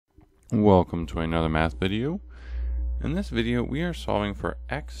Welcome to another math video. In this video we are solving for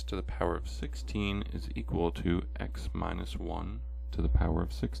x to the power of 16 is equal to x minus 1 to the power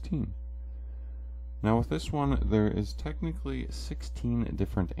of 16. Now with this one there is technically 16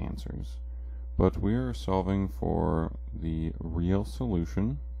 different answers, but we are solving for the real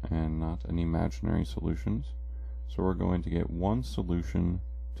solution and not any imaginary solutions. So we're going to get one solution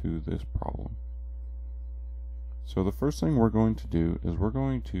to this problem. So the first thing we're going to do is we're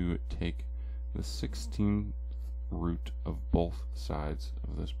going to take the 16th root of both sides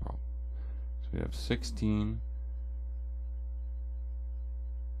of this problem. So we have 16,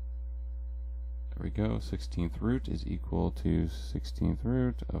 there we go, 16th root is equal to 16th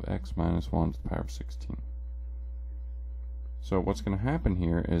root of x minus 1 to the power of 16. So what's going to happen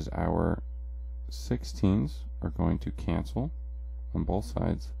here is our 16s are going to cancel on both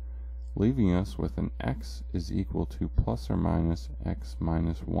sides, leaving us with an x is equal to plus or minus x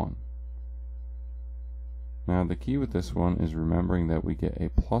minus 1. Now the key with this one is remembering that we get a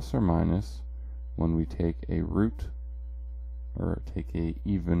plus or minus when we take a root or take a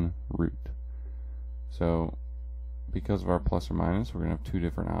even root. So because of our plus or minus, we're going to have two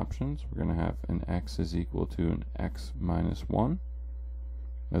different options. We're going to have an x is equal to an x minus 1,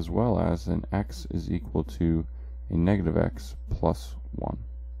 as well as an x is equal to a negative x plus 1.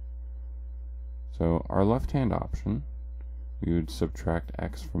 So our left-hand option, we would subtract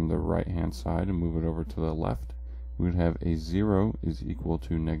x from the right-hand side and move it over to the left. We would have a 0 is equal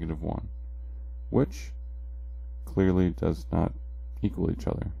to negative 1, which clearly does not equal each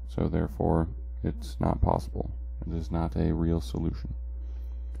other. So therefore, it's not possible. It is not a real solution.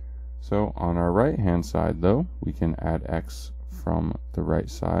 So on our right-hand side, though, we can add x from the right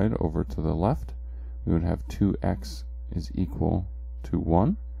side over to the left. We would have 2x is equal to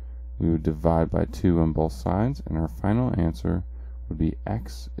 1. We would divide by 2 on both sides, and our final answer would be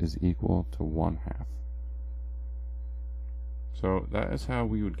x is equal to 1/2. So that is how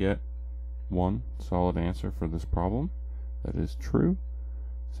we would get one solid answer for this problem. That is true.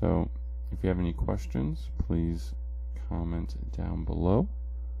 So if you have any questions, please comment down below.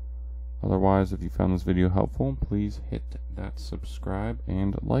 Otherwise, if you found this video helpful, please hit that subscribe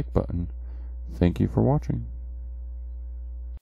and like button. Thank you for watching.